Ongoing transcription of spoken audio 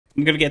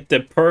I'm gonna get the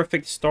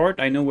perfect start.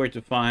 I know where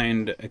to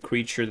find a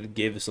creature that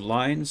gives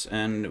lines,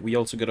 and we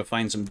also gotta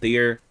find some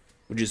deer,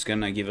 which is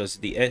gonna give us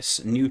the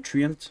S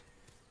nutrient.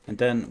 And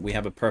then we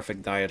have a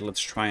perfect diet.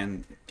 Let's try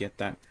and get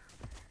that.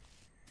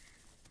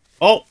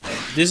 Oh,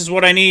 this is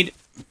what I need.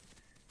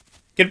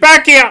 Get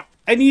back here!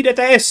 I need an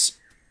S.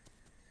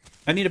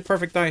 I need a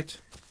perfect diet.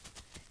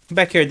 Come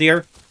back here,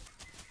 deer.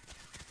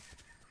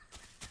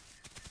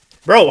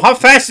 Bro, how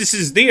fast is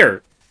this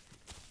deer?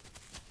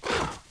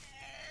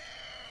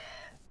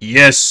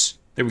 Yes.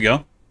 There we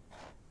go.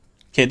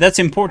 Okay, that's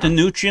important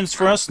nutrients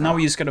for us. Now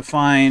we just gotta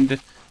find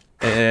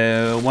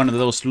one of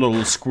those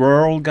little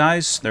squirrel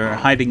guys. They're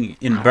hiding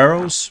in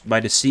burrows by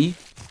the sea.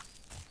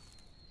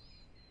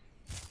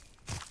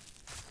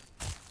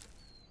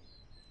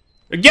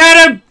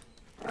 Get him!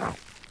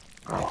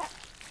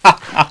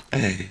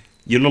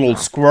 You little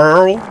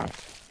squirrel.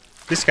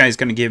 This guy's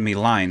gonna give me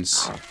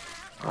lines.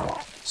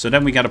 So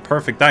then we got a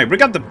perfect dive. We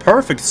got the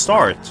perfect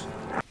start.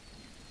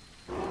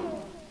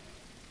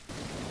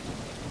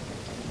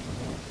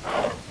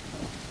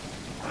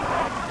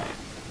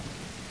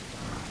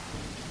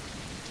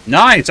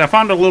 Nice! I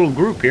found a little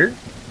group here.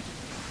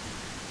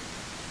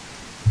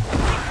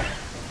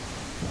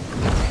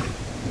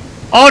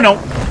 Oh no!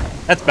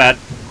 That's bad.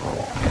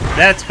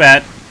 That's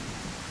bad.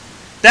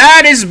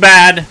 That is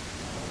bad!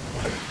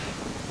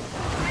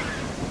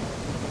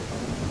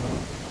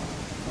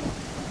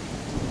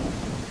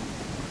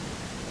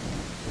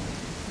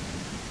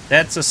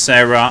 That's a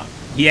Sarah.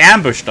 He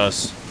ambushed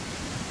us.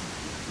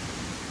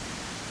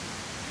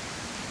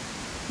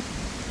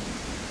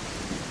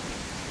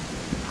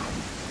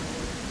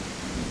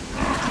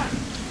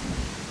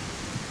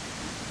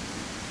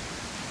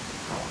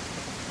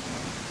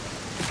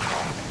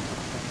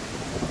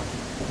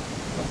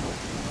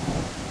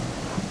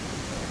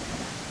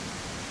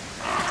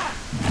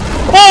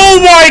 Oh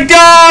my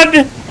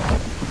god!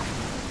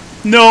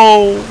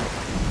 No!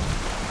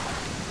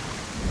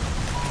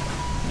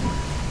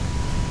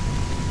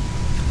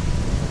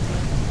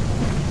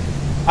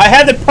 I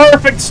had the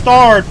perfect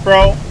start,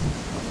 bro.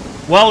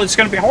 Well, it's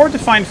gonna be hard to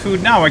find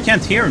food now. I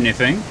can't hear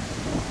anything.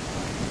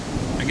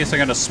 I guess I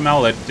gotta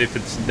smell it. If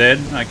it's dead,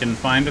 I can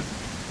find it.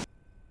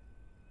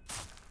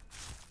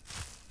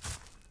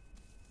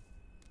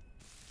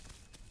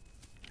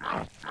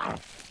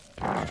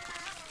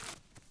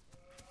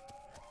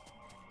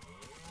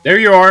 There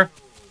you are.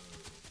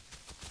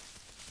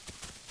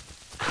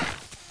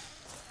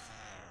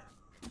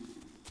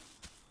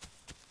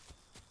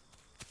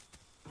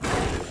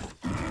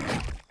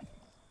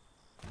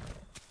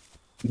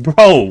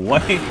 Bro,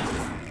 what?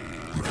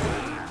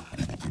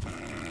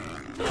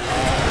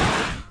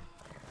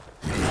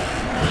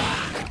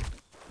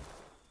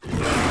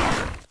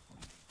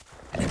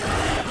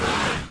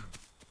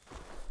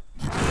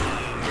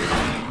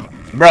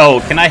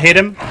 Bro, can I hit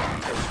him?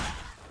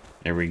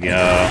 There we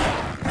go.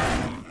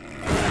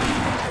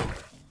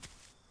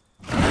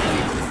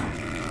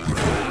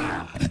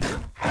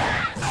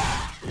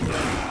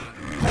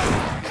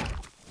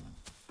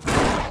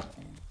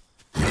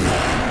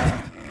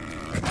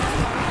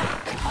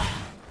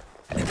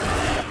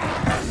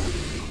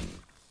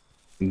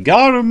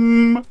 Got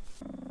him! It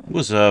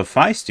was a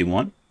feisty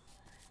one.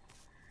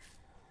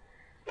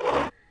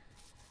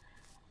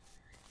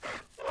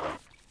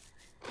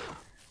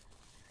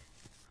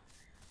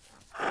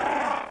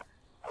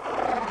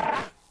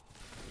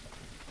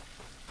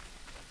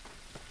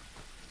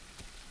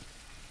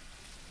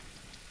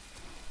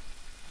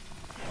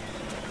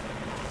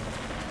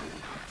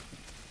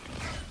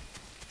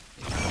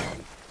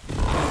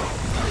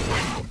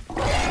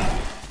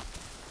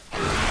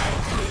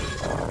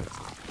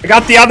 I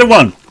got the other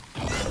one!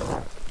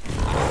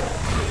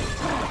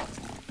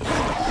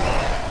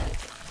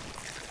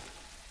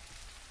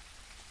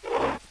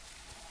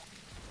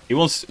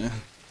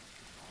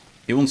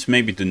 He wants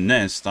maybe to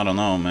nest, I don't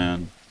know,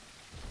 man.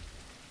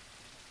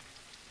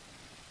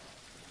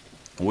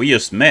 We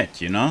just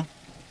met, you know?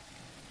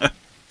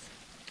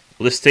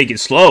 Let's take it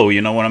slow,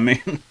 you know what I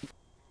mean?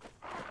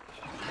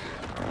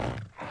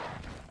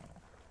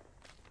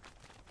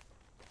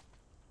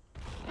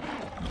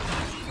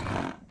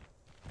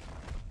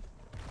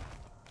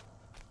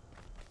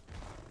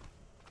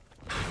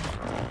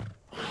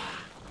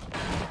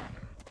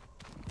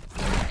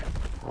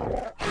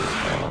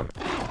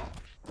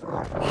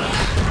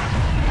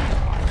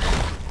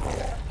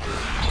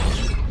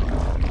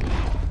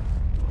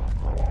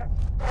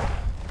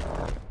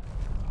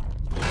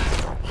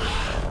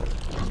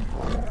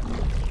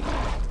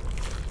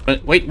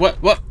 But wait,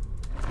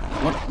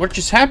 what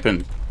just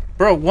happened?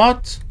 Bro,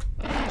 what?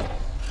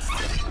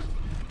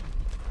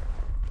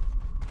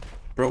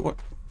 Bro, what?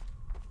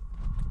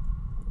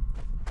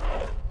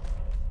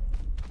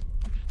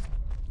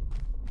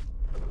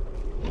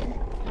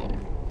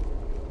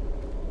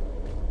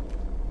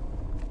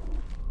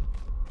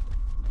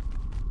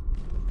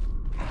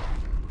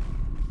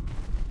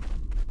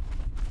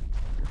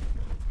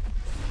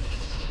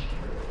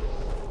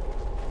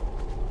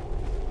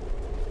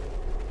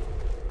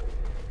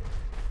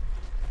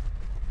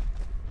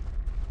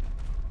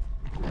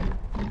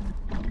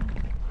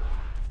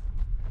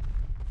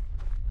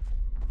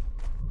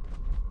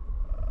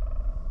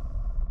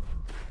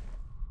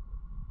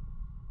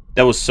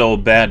 That was so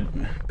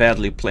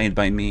badly played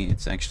by me.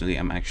 It's actually,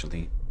 I'm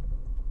actually...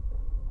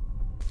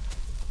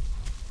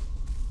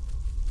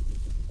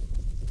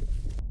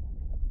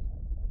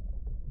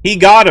 He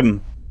got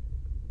him!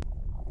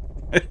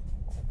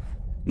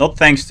 Not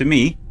thanks to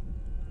me.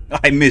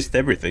 I missed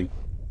everything.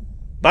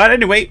 But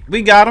anyway,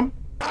 we got him.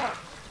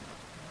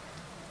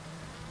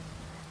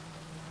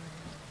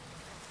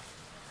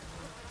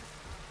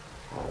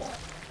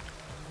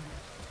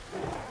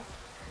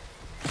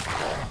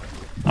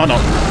 Oh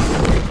no.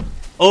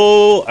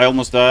 Oh, I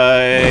almost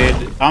died.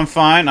 I'm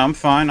fine,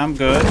 I'm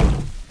good.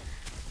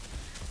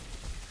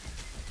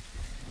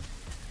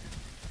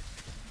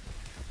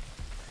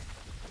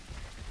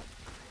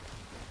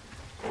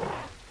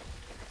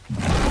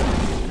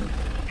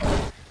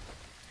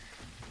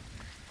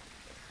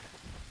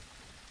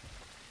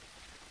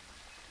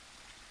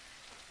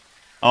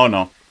 Oh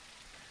no.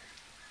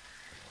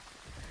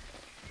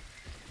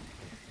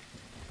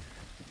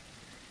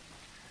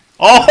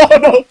 Oh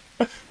no!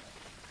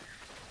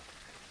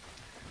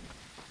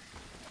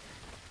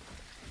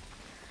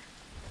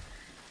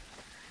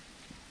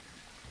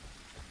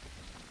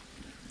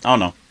 Oh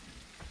no.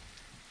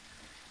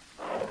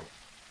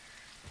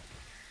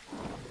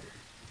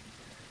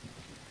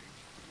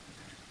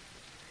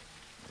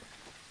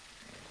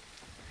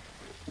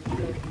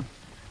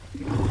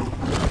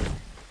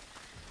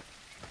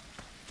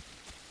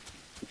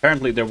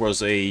 Apparently there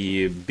was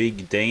a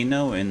big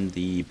dino in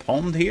the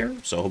pond here,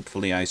 so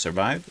hopefully I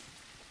survived.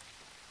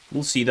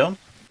 We'll see though.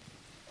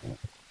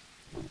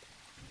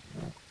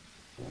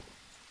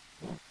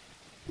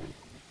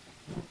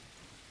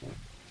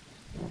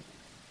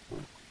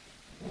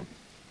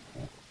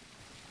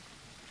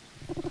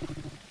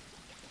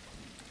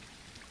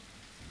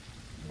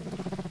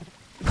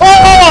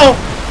 Oh!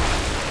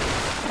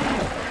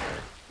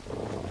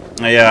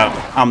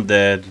 Yeah, I'm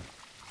dead.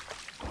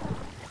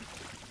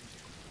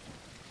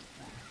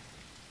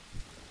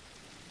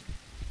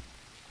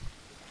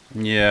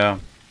 Yeah.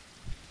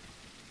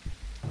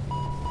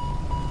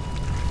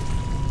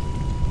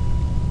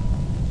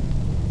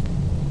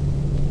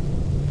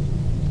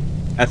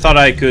 I thought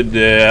I could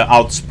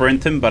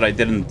outsprint him, but I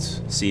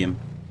didn't see him.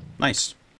 Nice.